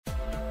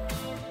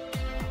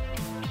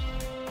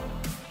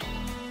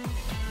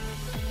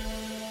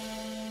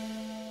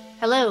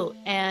Hello,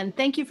 and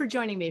thank you for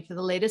joining me for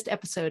the latest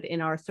episode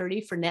in our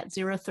 30 for Net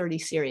Zero 30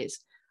 series.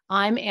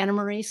 I'm Anna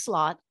Marie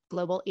Slott,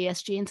 Global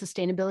ESG and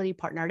Sustainability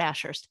Partner at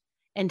Ashurst,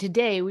 and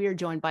today we are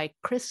joined by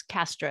Chris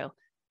Castro,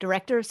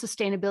 Director of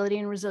Sustainability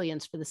and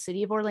Resilience for the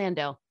City of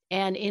Orlando,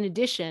 and in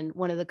addition,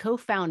 one of the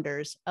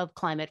co-founders of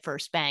Climate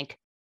First Bank.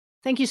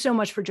 Thank you so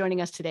much for joining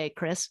us today,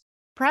 Chris.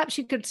 Perhaps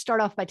you could start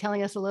off by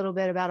telling us a little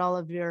bit about all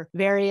of your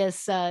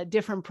various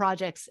different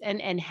projects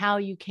and how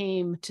you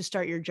came to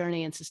start your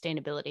journey in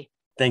sustainability.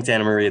 Thanks,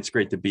 Anna Marie. It's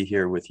great to be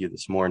here with you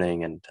this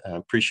morning and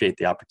appreciate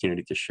the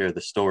opportunity to share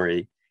the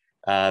story.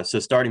 So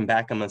starting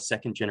back, I'm a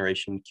second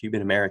generation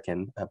Cuban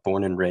American,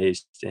 born and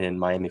raised in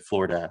Miami,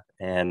 Florida.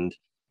 And,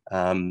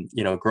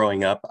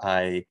 growing up,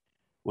 I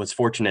was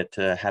fortunate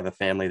to have a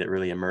family that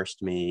really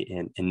immersed me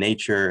in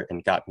nature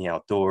and got me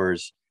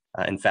outdoors.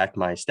 In fact,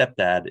 my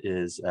stepdad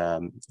is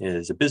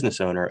a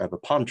business owner of a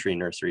palm tree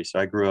nursery. So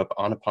I grew up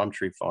on a palm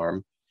tree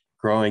farm,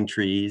 growing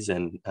trees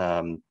and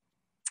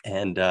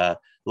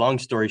long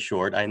story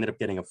short, I ended up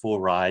getting a full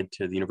ride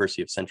to the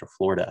University of Central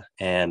Florida.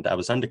 And I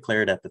was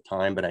undeclared at the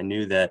time, but I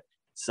knew that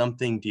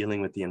something dealing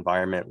with the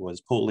environment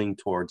was pulling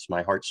towards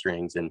my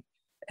heartstrings.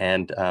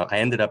 And I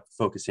ended up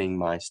focusing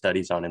my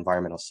studies on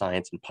environmental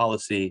science and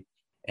policy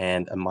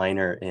and a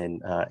minor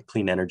in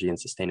clean energy and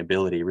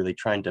sustainability, really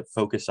trying to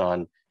focus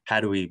on how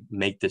do we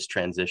make this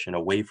transition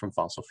away from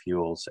fossil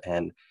fuels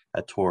and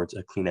towards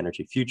a clean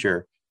energy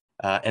future.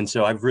 And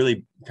so I've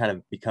really kind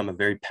of become a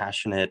very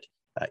passionate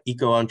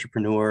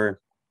eco-entrepreneur.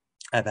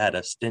 I've had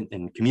a stint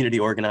in community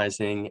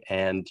organizing,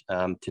 and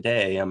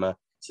today I'm a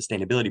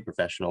sustainability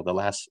professional. The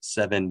last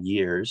 7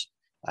 years,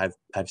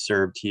 I've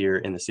served here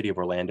in the city of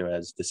Orlando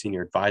as the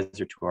senior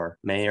advisor to our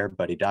mayor,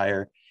 Buddy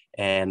Dyer,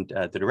 and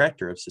the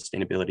director of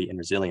sustainability and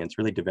resilience,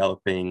 really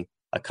developing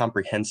a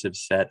comprehensive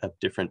set of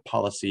different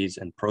policies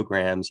and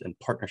programs and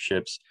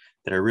partnerships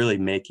that are really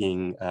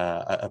making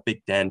a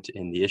big dent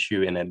in the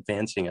issue and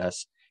advancing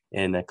us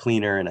in a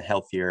cleaner and a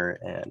healthier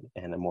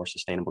and a more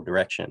sustainable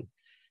direction.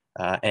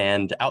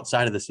 And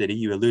outside of the city,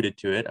 you alluded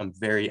to it, I'm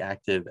very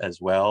active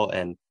as well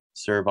and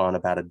serve on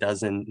about a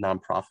dozen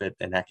nonprofit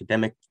and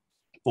academic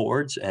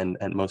boards. And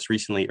most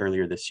recently,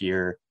 earlier this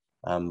year,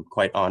 I'm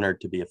quite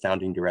honored to be a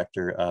founding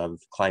director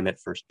of Climate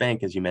First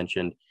Bank. As you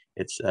mentioned,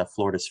 it's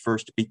Florida's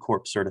first B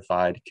Corp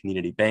certified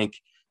community bank,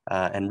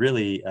 and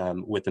really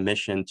with a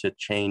mission to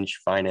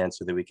change finance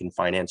so that we can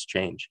finance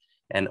change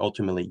and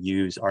ultimately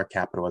use our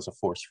capital as a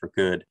force for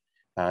good.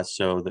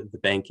 So the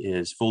bank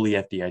is fully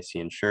FDIC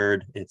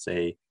insured. It's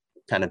a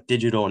kind of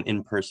digital and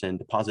in-person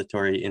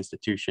depository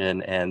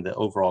institution, and the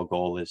overall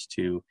goal is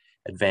to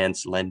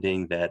advance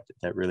lending that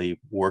really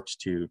works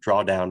to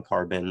draw down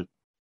carbon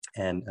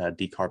and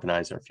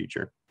decarbonize our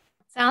future.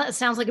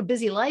 Sounds like a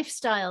busy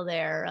lifestyle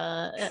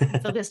there,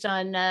 focused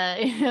on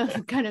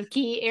kind of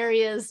key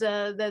areas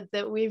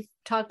that we've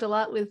talked a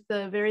lot with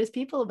various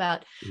people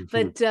about. Mm-hmm.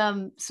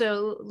 But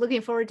so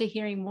looking forward to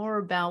hearing more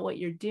about what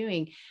you're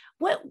doing.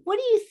 What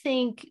do you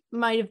think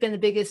might have been the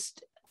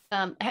biggest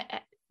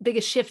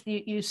shift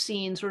you've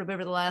seen sort of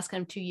over the last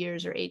kind of 2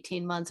 years or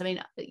 18 months? I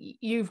mean,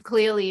 you've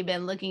clearly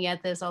been looking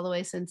at this all the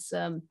way since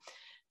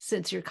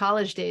your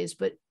college days,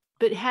 but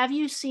have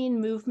you seen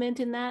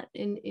movement in that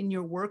in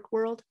your work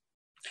world?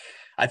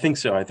 I think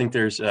so. I think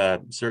there's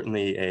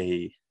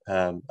certainly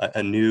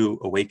a new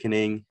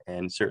awakening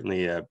and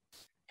certainly a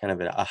kind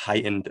of a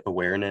heightened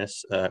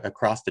awareness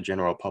across the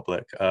general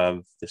public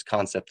of this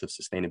concept of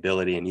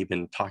sustainability and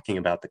even talking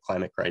about the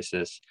climate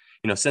crisis.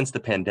 Since the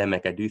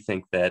pandemic, I do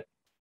think that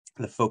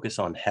the focus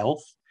on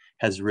health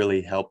has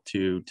really helped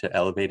to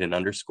elevate and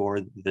underscore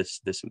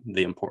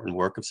the important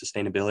work of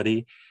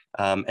sustainability,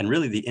 and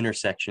really the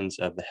intersections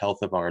of the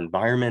health of our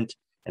environment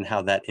and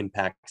how that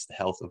impacts the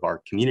health of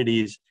our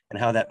communities and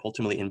how that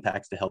ultimately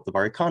impacts the health of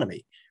our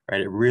economy, right?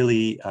 It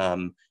really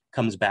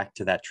comes back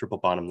to that triple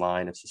bottom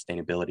line of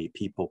sustainability,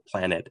 people,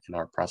 planet, and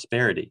our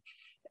prosperity.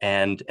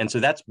 And so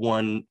that's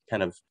one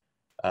kind of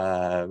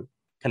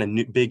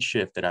new big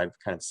shift that I've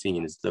kind of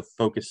seen is the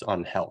focus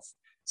on health.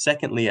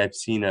 Secondly, I've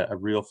seen a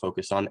real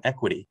focus on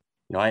equity.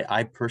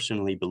 I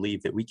personally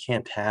believe that we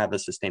can't have a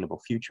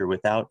sustainable future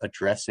without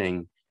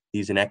addressing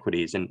these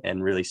inequities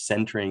and really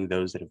centering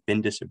those that have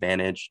been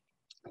disadvantaged,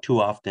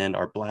 too often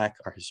are Black,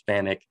 are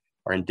Hispanic,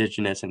 are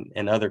Indigenous,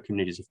 and other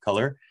communities of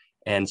color.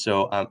 And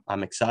so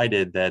I'm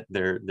excited that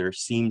there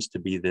seems to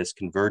be this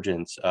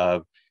convergence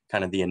of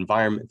kind of the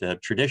environment, the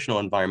traditional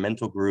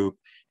environmental group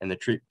and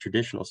the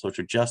traditional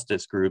social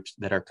justice groups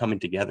that are coming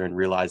together and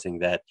realizing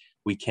that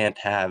we can't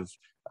have,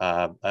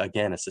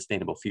 again, a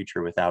sustainable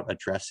future without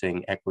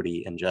addressing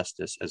equity and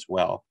justice as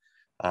well.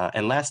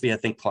 And lastly, I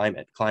think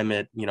climate,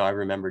 I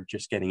remember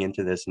just getting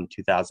into this in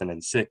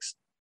 2006.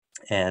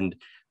 And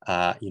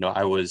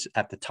I was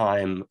at the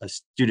time a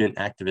student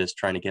activist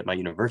trying to get my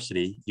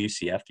university,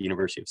 UCF, the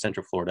University of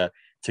Central Florida,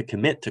 to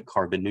commit to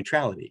carbon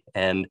neutrality.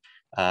 And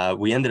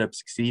we ended up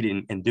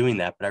succeeding in doing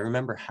that. But I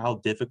remember how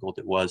difficult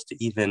it was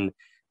to even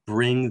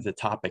bring the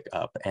topic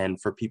up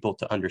and for people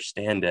to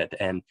understand it.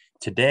 And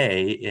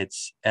today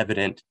it's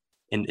evident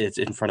and it's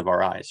in front of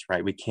our eyes,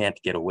 right? We can't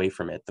get away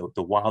from it.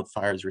 The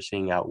wildfires we're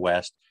seeing out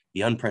west,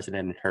 the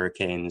unprecedented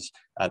hurricanes,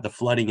 the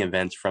flooding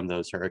events from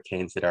those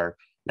hurricanes that are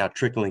now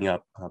trickling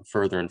up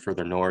further and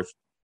further north.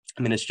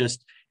 I mean, it's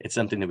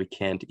something that we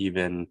can't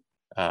even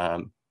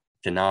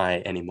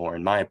deny anymore,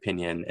 in my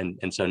opinion.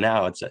 And so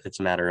now it's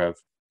a matter of,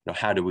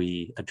 how do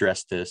we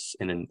address this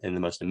in the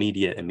most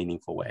immediate and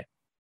meaningful way?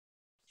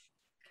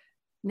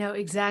 No,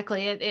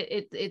 exactly.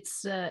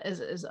 It's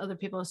as other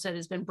people have said,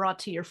 has been brought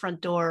to your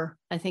front door,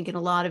 I think, in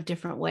a lot of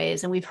different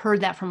ways. And we've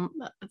heard that from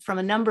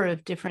a number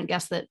of different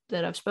guests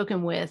that I've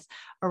spoken with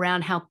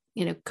around how,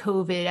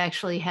 COVID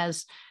actually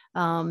has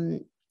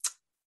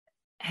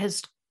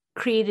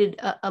created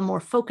a more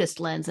focused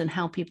lens in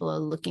how people are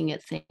looking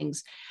at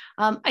things.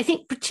 I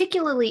think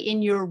particularly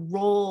in your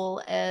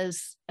role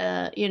as,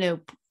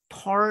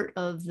 part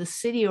of the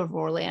city of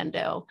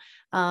Orlando,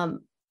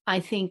 I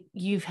think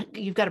you've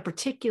got a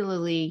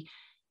particularly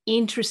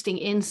interesting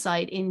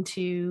insight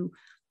into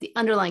the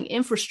underlying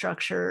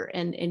infrastructure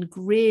and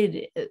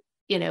grid,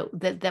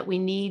 that we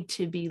need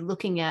to be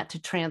looking at to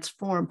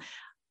transform.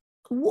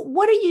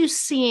 What are you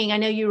seeing? I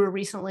know you were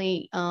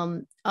recently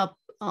up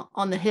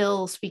on the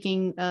Hill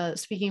speaking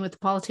with the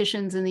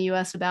politicians in the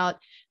U.S. about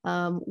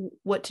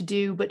what to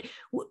do, but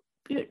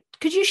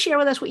could you share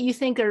with us what you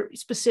think are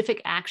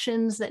specific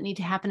actions that need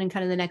to happen in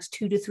kind of the next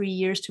 2 to 3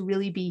 years to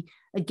really be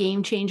a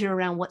game changer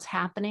around what's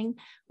happening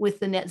with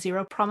the net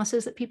zero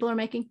promises that people are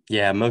making?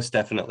 Yeah, most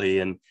definitely.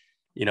 And,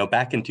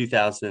 back in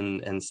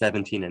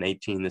 2017 and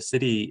 18, the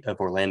city of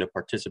Orlando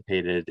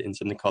participated in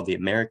something called the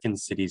American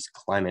Cities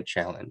Climate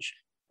Challenge.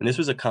 And this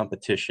was a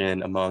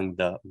competition among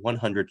the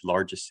 100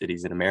 largest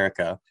cities in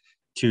America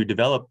to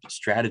develop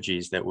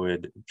strategies that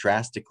would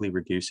drastically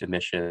reduce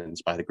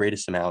emissions by the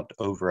greatest amount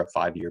over a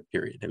 5-year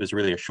period. It was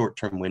really a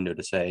short-term window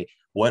to say,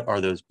 what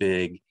are those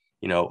big,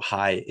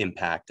 high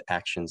impact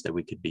actions that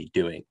we could be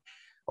doing?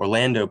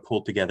 Orlando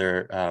pulled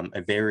together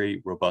a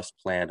very robust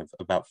plan of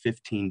about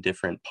 15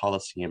 different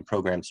policy and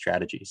program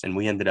strategies. And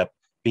we ended up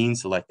being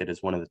selected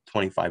as one of the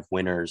 25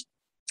 winners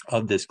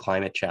of this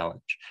climate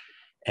challenge.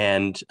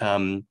 And,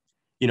 I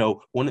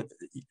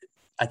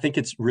think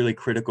it's really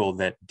critical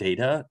that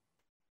data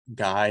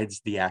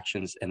guides the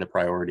actions and the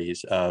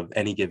priorities of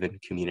any given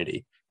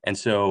community. And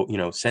so,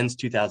 since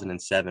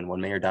 2007,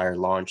 when Mayor Dyer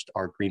launched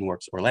our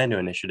Greenworks Orlando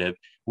initiative,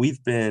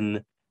 we've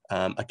been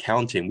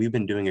we've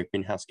been doing a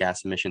greenhouse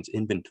gas emissions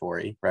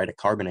inventory, right, a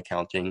carbon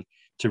accounting,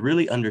 to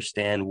really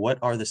understand what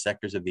are the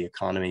sectors of the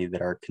economy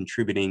that are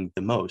contributing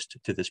the most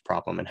to this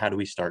problem and how do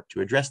we start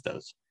to address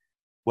those?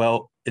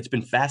 Well, it's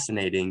been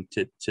fascinating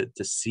to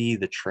see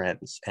the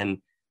trends. And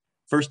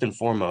first and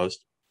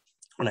foremost,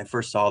 when I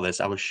first saw this,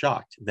 I was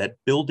shocked that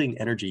building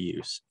energy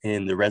use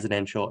in the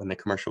residential and the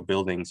commercial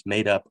buildings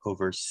made up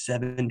over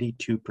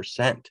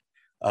 72%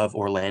 of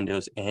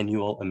Orlando's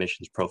annual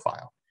emissions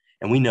profile.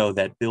 And we know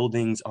that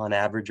buildings on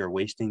average are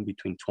wasting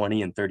between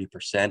 20 and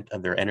 30%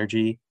 of their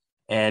energy.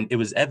 And it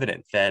was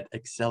evident that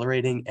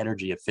accelerating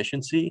energy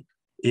efficiency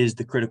is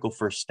the critical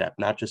first step,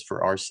 not just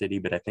for our city,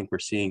 but I think we're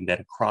seeing that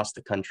across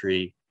the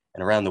country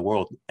and around the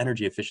world,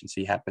 energy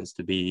efficiency happens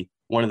to be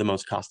one of the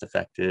most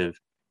cost-effective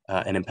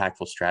and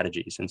impactful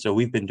strategies. And so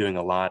we've been doing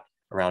a lot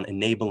around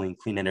enabling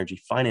clean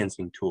energy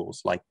financing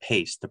tools like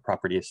PACE, the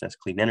Property Assessed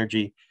Clean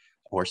Energy,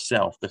 or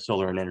SELF, the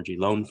Solar and Energy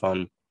Loan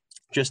Fund,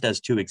 just as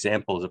two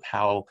examples of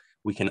how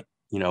we can,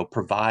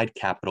 provide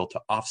capital to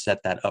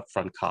offset that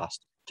upfront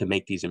cost to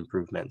make these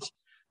improvements.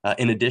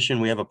 In addition,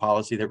 we have a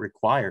policy that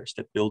requires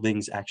that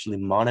buildings actually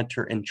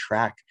monitor and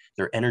track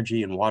their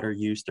energy and water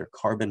use, their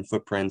carbon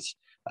footprints,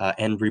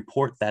 and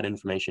report that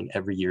information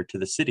every year to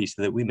the city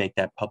so that we make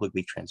that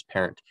publicly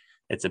transparent.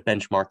 It's a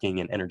benchmarking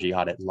and energy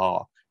audit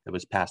law that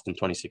was passed in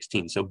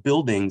 2016. So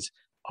buildings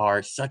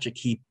are such a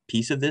key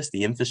piece of this.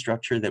 The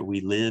infrastructure that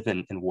we live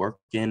and work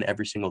in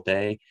every single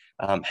day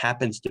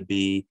happens to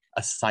be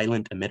a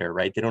silent emitter,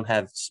 right? They don't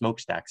have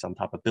smokestacks on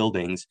top of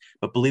buildings,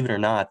 but believe it or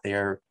not,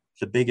 they're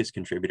the biggest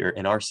contributor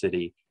in our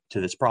city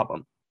to this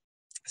problem.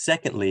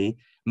 Secondly,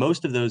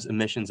 most of those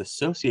emissions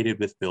associated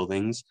with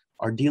buildings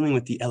are dealing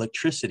with the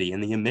electricity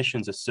and the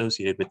emissions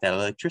associated with that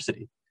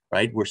electricity,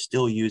 right? We're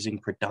still using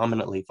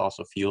predominantly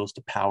fossil fuels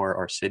to power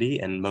our city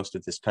and most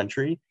of this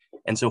country.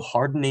 And so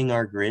hardening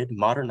our grid,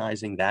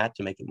 modernizing that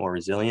to make it more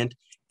resilient,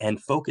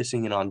 and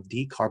focusing in on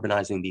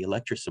decarbonizing the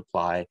electric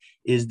supply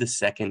is the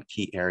second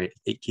key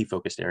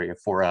focused area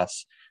for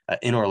us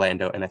in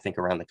Orlando and I think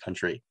around the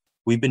country.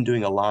 We've been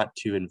doing a lot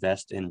to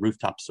invest in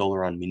rooftop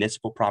solar on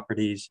municipal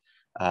properties.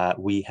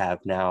 We have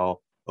now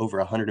over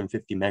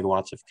 150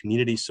 megawatts of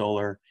community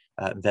solar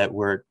that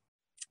we're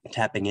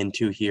tapping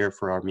into here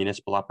for our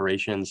municipal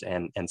operations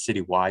and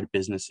citywide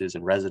businesses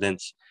and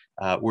residents.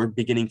 We're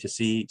beginning to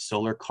see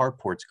solar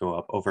carports go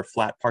up over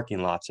flat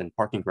parking lots and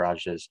parking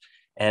garages.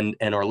 And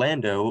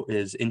Orlando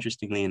is,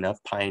 interestingly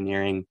enough,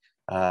 pioneering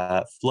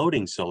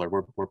floating solar.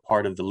 We're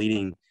part of the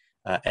leading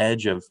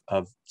edge of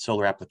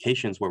solar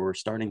applications where we're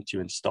starting to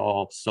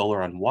install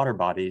solar on water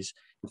bodies.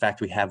 In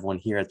fact, we have one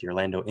here at the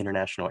Orlando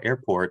International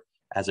Airport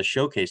as a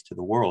showcase to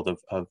the world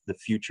of the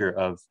future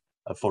of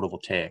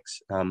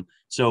photovoltaics.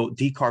 So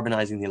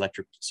decarbonizing the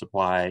electric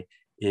supply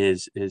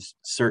is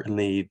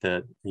certainly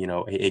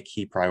a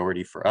key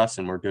priority for us,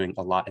 and we're doing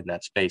a lot in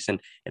that space. And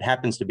it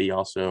happens to be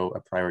also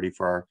a priority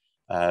for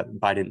our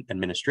Biden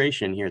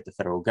administration here at the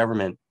federal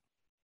government,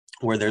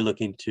 where they're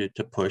looking to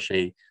push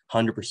a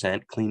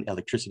 100% clean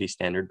electricity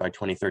standard by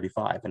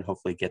 2035 and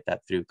hopefully get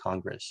that through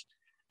Congress.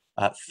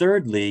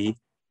 Thirdly,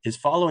 is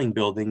following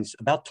buildings,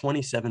 about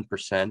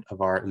 27%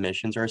 of our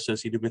emissions are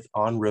associated with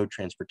on-road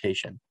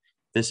transportation.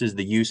 This is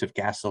the use of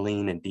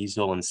gasoline and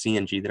diesel and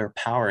CNG that are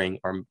powering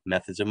our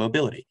methods of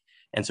mobility.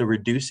 And so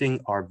reducing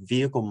our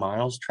vehicle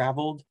miles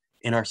traveled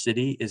in our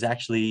city is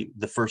actually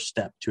the first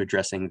step to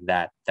addressing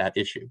that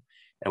issue.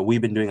 And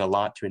we've been doing a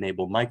lot to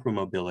enable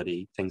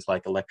micromobility, things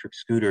like electric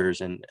scooters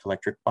and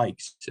electric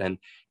bikes and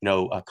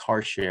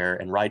car share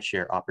and ride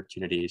share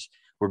opportunities.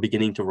 We're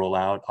beginning to roll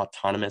out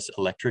autonomous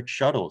electric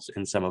shuttles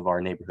in some of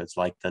our neighborhoods,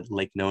 like the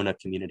Lake Nona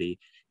community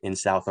in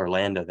South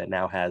Orlando that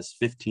now has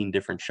 15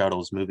 different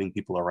shuttles moving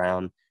people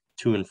around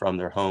to and from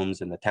their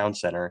homes in the town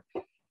center.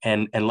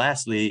 And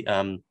lastly,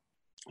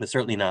 but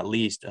certainly not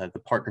least,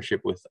 the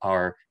partnership with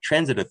our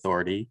transit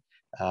authority,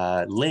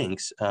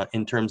 LYNX,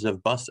 in terms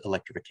of bus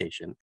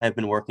electrification. I've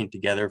been working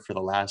together for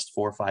the last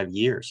 4 or 5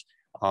 years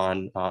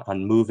on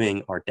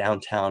moving our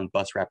downtown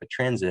bus rapid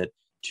transit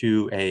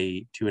to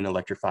an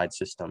electrified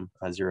system,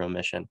 zero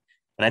emission.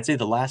 And I'd say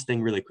the last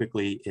thing really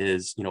quickly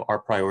is, our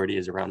priority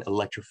is around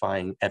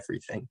electrifying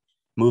everything.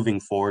 Moving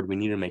forward, we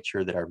need to make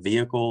sure that our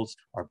vehicles,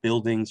 our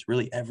buildings,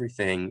 really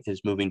everything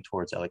is moving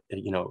towards,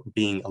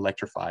 being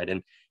electrified.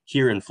 And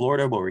here in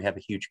Florida, where we have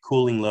a huge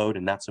cooling load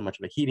and not so much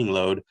of a heating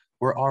load,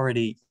 we're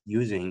already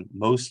using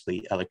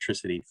mostly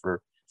electricity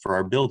for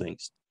our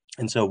buildings.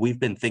 And so we've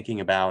been thinking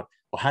about,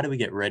 well, how do we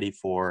get ready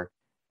for,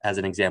 as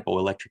an example,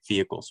 electric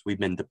vehicles? We've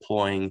been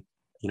deploying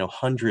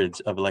hundreds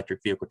of electric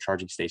vehicle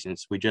charging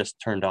stations. We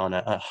just turned on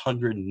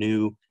 100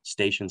 new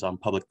stations on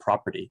public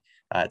property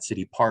at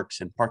city parks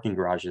and parking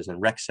garages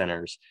and rec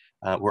centers.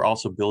 We're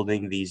also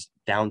building these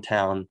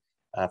downtown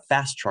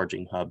fast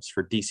charging hubs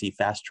for DC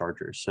fast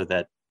chargers so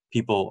that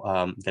people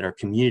that are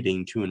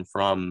commuting to and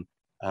from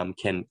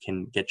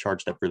can get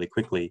charged up really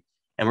quickly.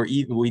 And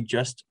we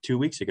just 2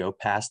 weeks ago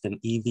passed an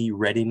EV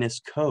readiness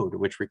code,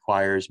 which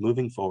requires,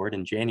 moving forward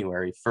in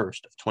January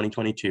 1st of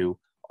 2022,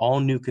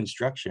 all new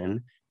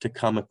construction to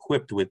come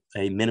equipped with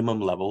a minimum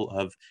level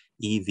of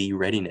EV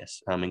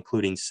readiness,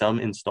 including some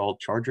installed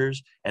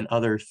chargers and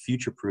other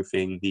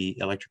future-proofing the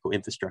electrical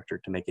infrastructure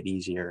to make it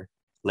easier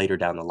later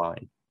down the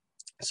line.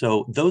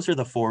 So those are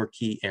the 4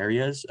 key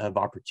areas of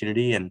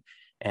opportunity.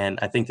 And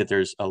I think that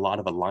there's a lot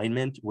of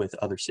alignment with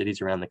other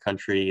cities around the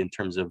country in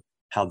terms of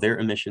how their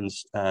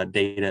emissions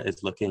data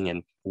is looking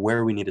and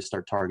where we need to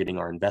start targeting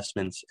our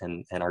investments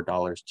and our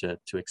dollars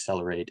to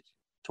accelerate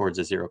towards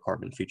a zero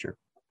carbon future.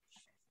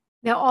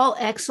 Now, all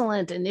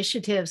excellent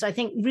initiatives. I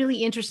think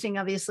really interesting,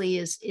 obviously,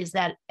 is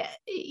that,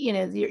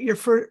 your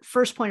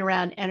first point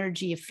around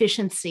energy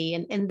efficiency,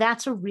 and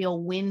that's a real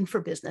win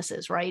for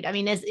businesses, right? I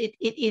mean, as it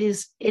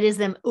is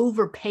them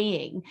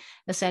overpaying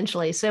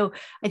essentially. So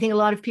I think a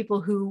lot of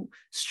people who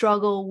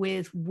struggle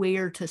with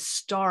where to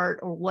start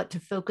or what to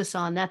focus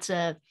on, that's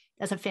a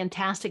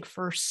fantastic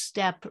first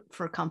step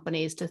for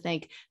companies to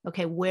think,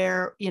 okay,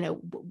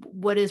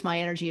 what is my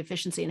energy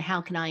efficiency and how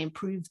can I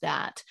improve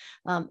that?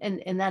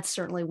 And that's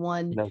certainly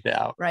one, no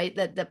doubt, right,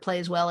 that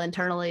plays well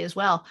internally as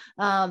well.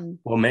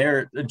 Well,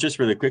 Mayor, just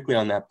really quickly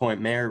on that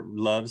point, Mayor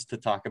loves to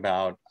talk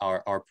about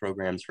our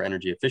programs for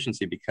energy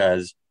efficiency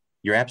because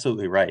you're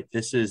absolutely right.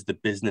 This is the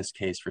business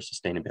case for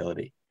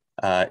sustainability.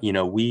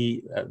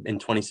 We in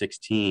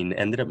 2016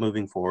 ended up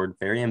moving forward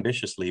very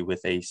ambitiously with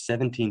a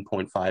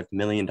 $17.5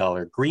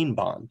 million green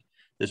bond.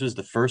 This was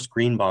the first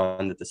green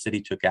bond that the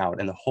city took out,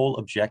 and the whole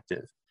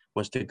objective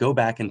was to go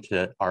back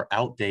into our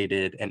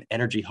outdated and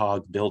energy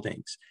hog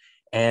buildings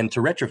and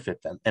to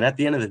retrofit them. And at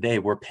the end of the day,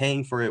 we're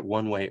paying for it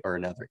one way or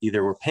another.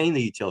 Either we're paying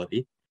the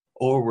utility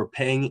or we're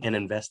paying and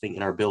investing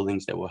in our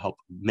buildings that will help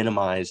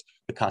minimize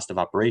the cost of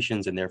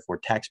operations and therefore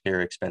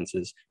taxpayer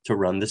expenses to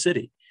run the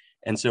city.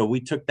 And so we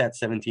took that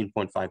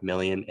 17.5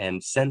 million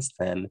and since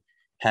then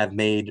have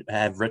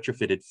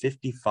retrofitted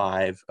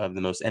 55 of the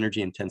most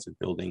energy intensive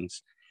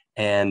buildings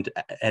and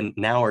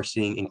now are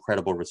seeing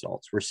incredible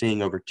results. We're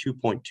seeing over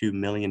 $2.2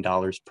 million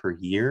per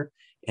year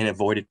in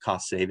avoided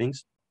cost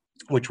savings,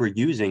 which we're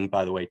using,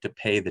 by the way, to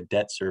pay the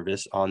debt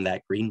service on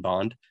that green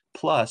bond,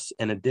 plus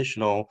an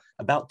additional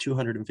about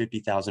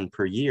 $250,000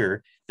 per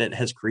year that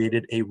has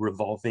created a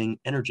revolving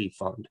energy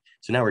fund.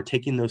 So now we're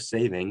taking those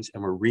savings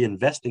and we're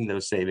reinvesting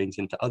those savings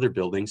into other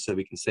buildings so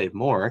we can save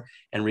more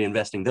and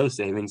reinvesting those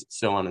savings,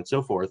 so on and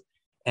so forth.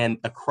 And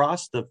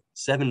across the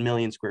 7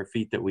 million square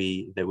feet that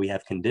we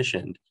have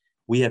conditioned,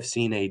 we have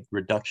seen a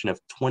reduction of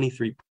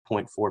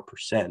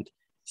 23.4%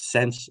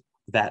 since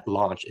that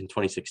launch in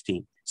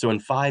 2016. So in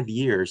 5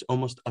 years,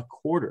 almost a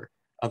quarter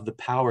of the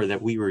power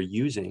that we were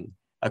using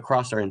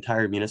across our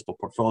entire municipal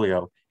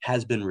portfolio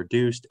has been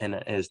reduced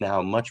and is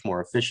now much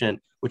more efficient,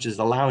 which is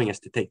allowing us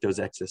to take those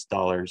excess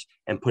dollars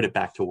and put it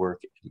back to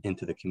work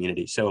into the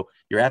community. So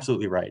you're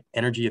absolutely right.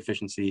 Energy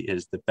efficiency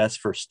is the best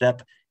first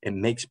step. It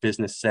makes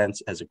business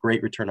sense as a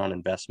great return on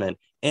investment,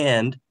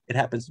 and it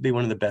happens to be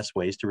one of the best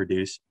ways to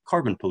reduce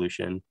carbon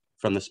pollution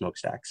from the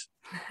smokestacks.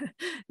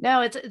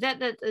 No,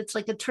 it's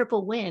like a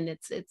triple win.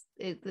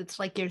 It's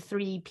like your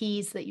three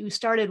P's that you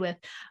started with.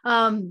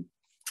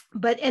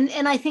 But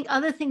I think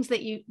other things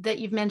that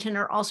you've mentioned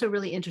are also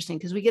really interesting,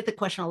 because we get the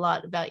question a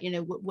lot about,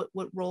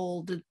 what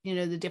role do,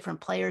 the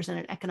different players in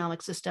an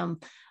economic system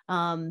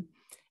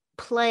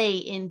play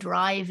in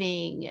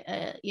driving,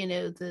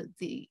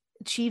 the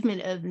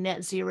achievement of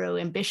net zero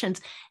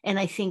ambitions. And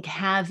I think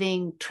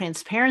having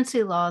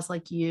transparency laws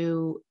like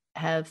you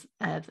have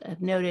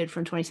noted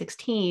from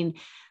 2016,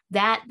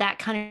 that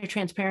kind of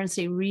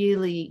transparency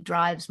really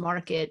drives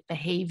market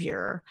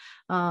behavior,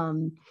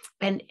 and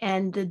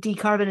the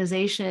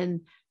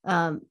decarbonization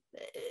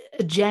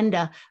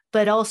agenda,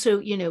 but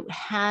also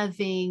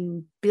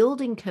having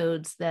building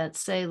codes that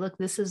say, look,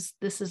 this is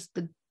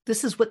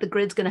what the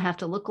grid's going to have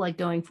to look like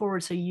going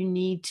forward. So you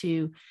need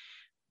to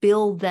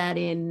build that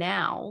in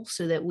now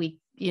so that we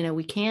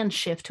can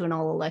shift to an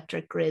all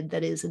electric grid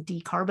that is a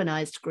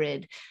decarbonized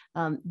grid.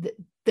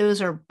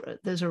 Those are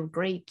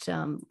great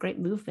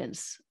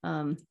movements.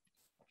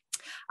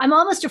 I'm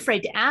almost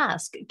afraid to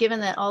ask,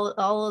 given that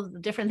all of the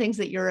different things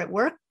that you're at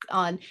work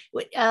on.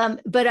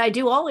 But I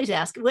do always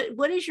ask,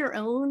 what is your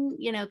own,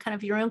 kind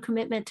of your own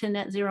commitment to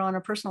net zero on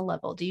a personal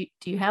level? Do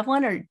you have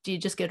one, or do you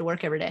just go to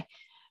work every day?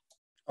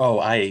 Oh,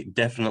 I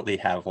definitely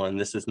have one.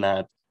 This is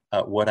not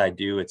what I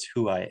do, it's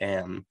who I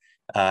am.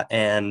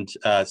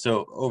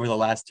 So over the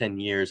last 10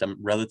 years, I'm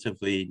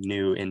relatively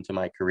new into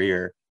my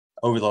career.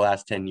 Over the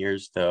last 10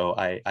 years, though,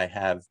 I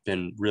have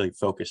been really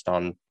focused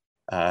on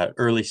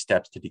early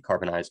steps to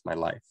decarbonize my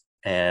life.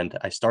 And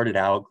I started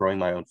out growing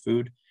my own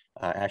food.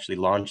 I actually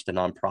launched a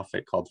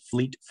nonprofit called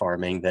Fleet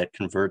Farming that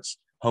converts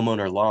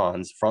homeowner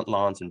lawns, front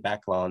lawns and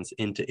back lawns,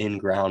 into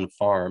in-ground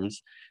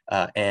farms.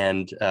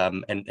 And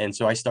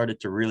so I started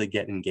to really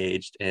get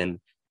engaged in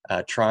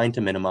trying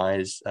to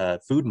minimize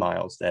food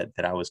miles that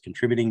I was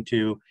contributing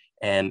to,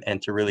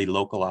 and to really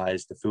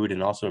localize the food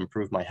and also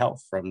improve my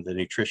health from the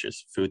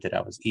nutritious food that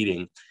I was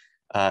eating.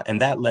 And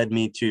that led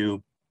me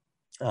to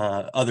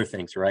other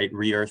things, right?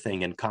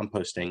 Re-earthing and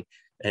composting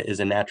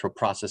is a natural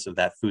process of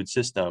that food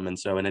system. And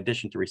so in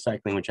addition to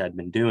recycling, which I'd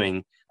been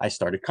doing, I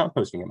started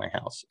composting at my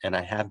house. And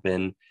I have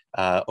been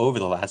over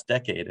the last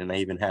decade. And I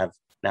even have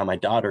now my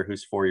daughter,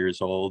 who's 4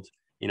 years old,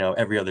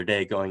 every other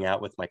day going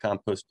out with my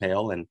compost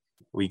pail, and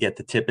we get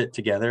to tip it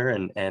together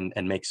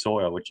and make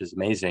soil, which is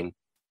amazing.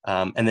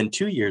 And then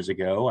 2 years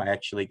ago, I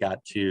actually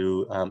got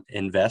to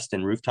invest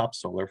in rooftop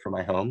solar for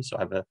my home. So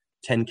I have a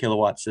 10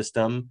 kilowatt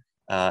system,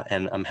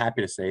 and I'm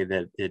happy to say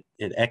that it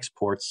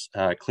exports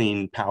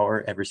clean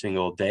power every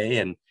single day.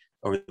 And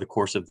over the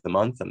course of the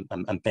month,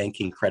 I'm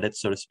banking credits,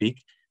 so to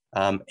speak.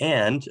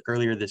 And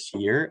earlier this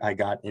year, I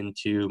got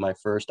into my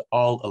first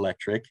all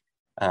electric.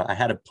 I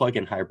had a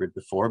plug-in hybrid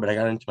before, but I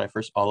got into my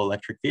first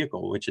all-electric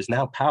vehicle, which is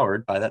now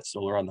powered by that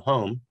solar on the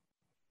home.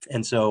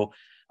 And so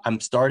I'm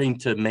starting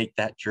to make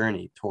that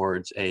journey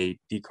towards a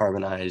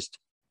decarbonized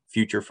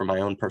future for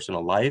my own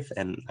personal life.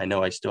 And I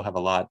know I still have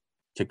a lot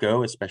to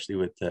go, especially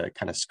with the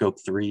kind of scope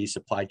 3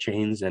 supply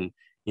chains and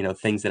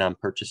things that I'm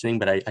purchasing.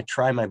 But I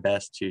try my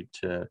best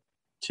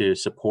to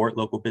support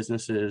local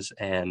businesses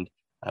and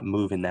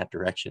move in that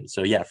direction.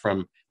 So yeah,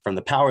 from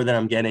the power that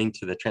I'm getting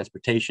to the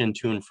transportation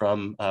to and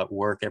from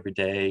work every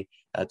day,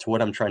 to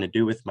what I'm trying to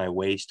do with my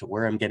waste, to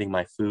where I'm getting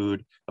my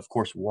food, of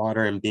course,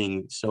 water and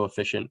being so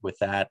efficient with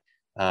that.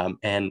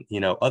 And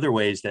other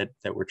ways that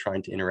we're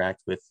trying to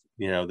interact with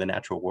the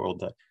natural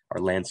world, our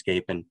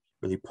landscape, and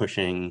really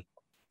pushing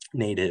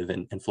native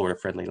and Florida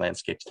friendly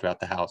landscapes throughout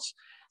the house.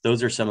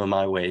 Those are some of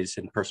my ways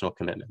and personal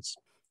commitments.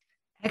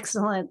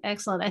 Excellent.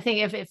 I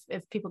think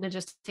if people could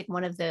just take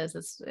one of those,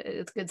 it's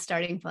a good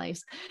starting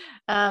place.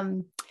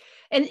 And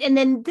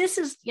then this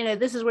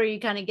is where you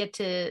kind of get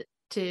to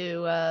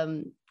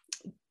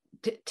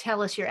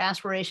tell us your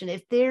aspiration.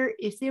 If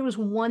there was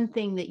one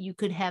thing that you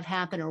could have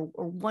happen, or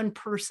one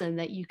person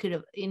that you could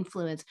have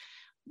influenced,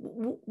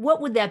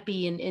 what would that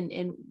be,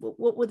 and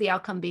what would the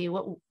outcome be?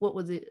 What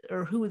would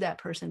who would that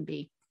person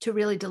be to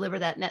really deliver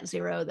that net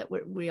zero that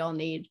we all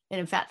need,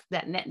 and in fact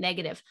that net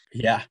negative?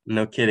 Yeah,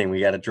 no kidding. We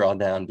got to draw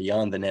down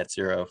beyond the net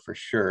zero for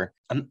sure.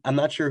 I'm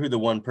not sure who the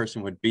one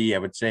person would be. I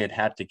would say it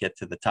had to get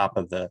to the top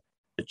of the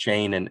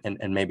chain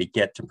and maybe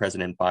get to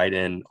President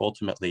Biden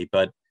ultimately.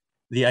 But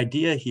the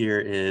idea here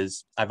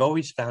is, I've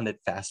always found it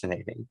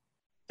fascinating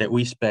that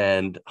we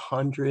spend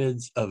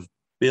hundreds of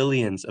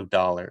billions of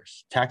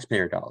dollars,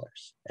 taxpayer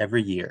dollars,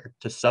 every year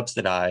to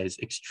subsidize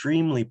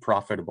extremely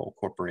profitable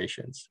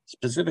corporations,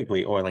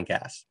 specifically oil and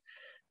gas.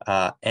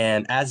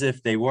 And as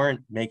if they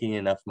weren't making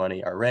enough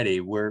money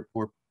already, we're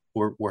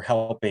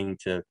helping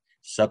to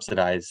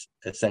subsidize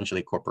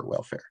essentially corporate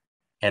welfare.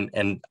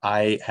 And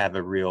I have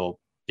a real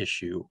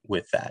issue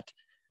with that.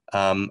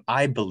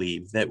 I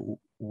believe that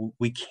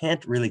we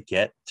can't really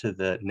get to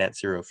the net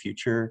zero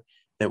future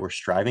that we're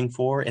striving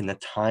for in the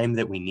time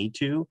that we need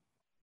to,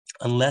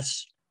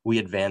 unless we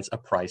advance a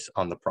price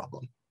on the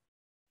problem.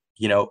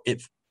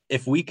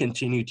 If we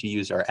continue to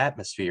use our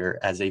atmosphere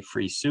as a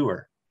free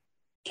sewer,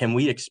 can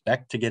we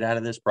expect to get out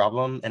of this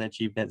problem and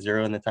achieve net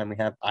zero in the time we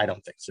have? I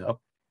don't think so.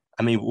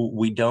 I mean,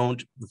 we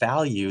don't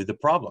value the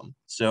problem.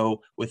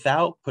 So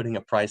without putting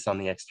a price on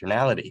the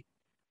externality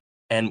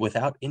and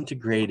without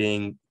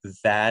integrating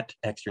that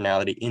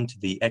externality into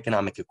the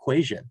economic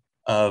equation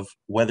of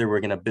whether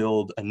we're going to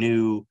build a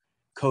new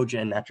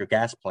cogen natural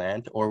gas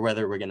plant or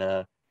whether we're going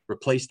to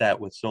replace that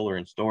with solar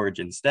and storage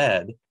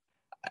instead,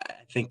 I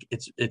think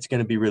it's going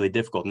to be really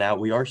difficult. Now,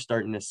 we are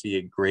starting to see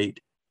a great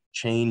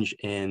change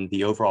in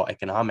the overall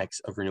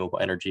economics of renewable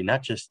energy,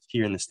 not just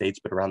here in the States,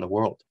 but around the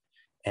world.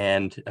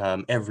 And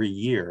every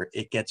year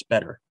it gets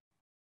better.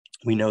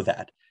 We know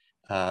that.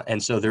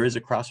 And so there is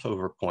a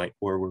crossover point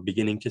where we're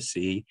beginning to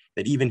see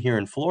that even here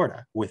in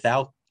Florida,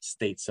 without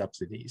state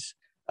subsidies,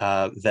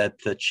 that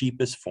the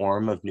cheapest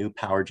form of new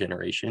power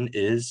generation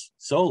is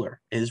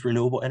solar, is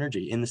renewable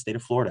energy in the state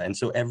of Florida. And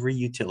so every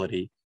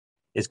utility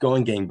is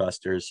going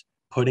gangbusters,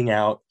 putting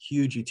out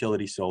huge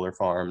utility solar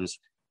farms,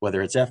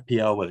 whether it's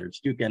FPL, whether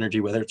it's Duke Energy,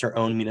 whether it's our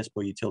own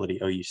municipal utility,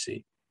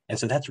 OUC. And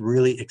so that's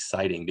really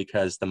exciting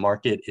because the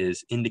market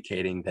is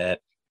indicating that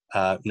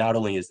not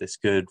only is this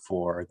good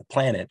for the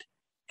planet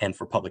and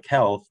for public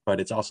health, but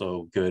it's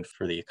also good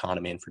for the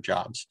economy and for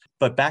jobs.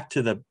 But back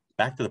to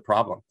the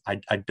problem.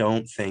 I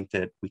don't think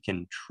that we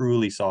can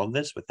truly solve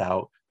this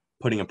without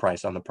putting a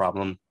price on the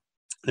problem.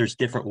 There's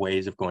different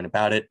ways of going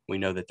about it. We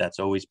know that that's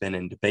always been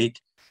in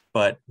debate,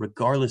 but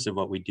regardless of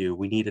what we do,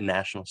 we need a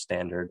national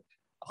standard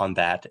on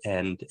that.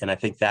 And I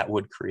think that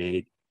would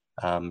create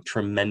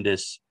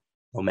tremendous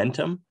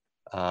momentum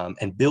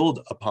and build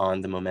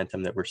upon the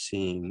momentum that we're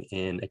seeing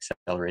in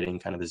accelerating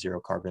kind of a zero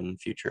carbon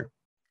future.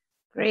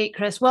 Great,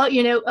 Chris. Well,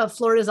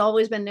 Florida's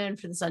always been known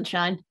for the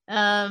sunshine,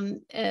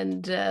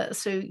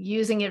 so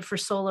using it for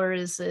solar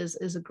is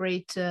a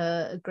great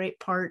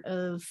part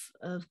of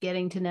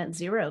getting to net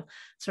zero,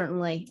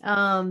 certainly.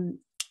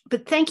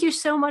 But thank you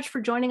so much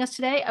for joining us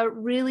today.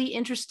 Really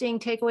interesting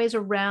takeaways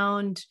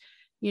around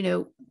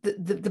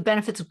the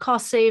benefits of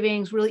cost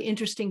savings, really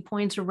interesting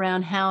points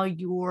around how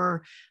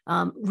you're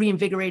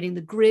reinvigorating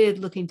the grid,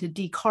 looking to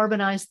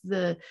decarbonize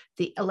the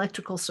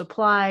electrical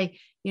supply,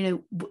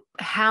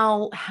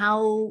 how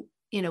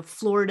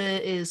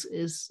Florida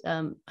is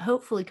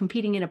hopefully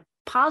competing in a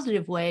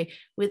positive way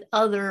with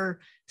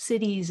other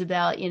cities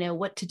about,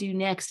 what to do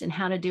next and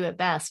how to do it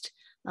best.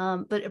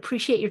 But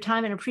appreciate your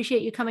time and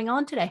appreciate you coming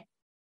on today.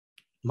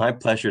 My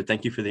pleasure.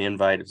 Thank you for the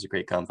invite. It was a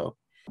great convo.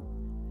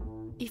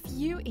 If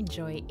you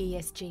enjoy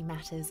ESG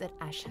Matters at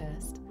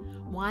Ashurst,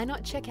 why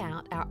not check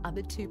out our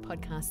other 2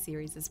 podcast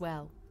series as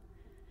well?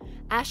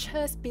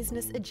 Ashurst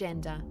Business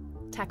Agenda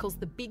tackles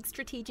the big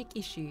strategic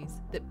issues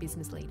that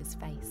business leaders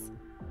face.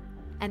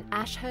 And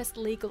Ashurst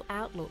Legal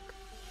Outlook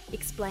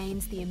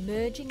explains the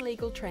emerging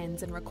legal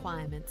trends and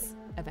requirements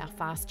of our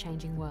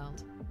fast-changing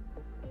world.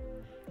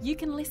 You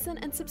can listen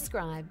and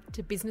subscribe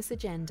to Business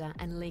Agenda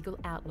and Legal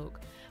Outlook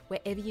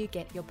wherever you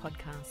get your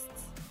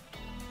podcasts.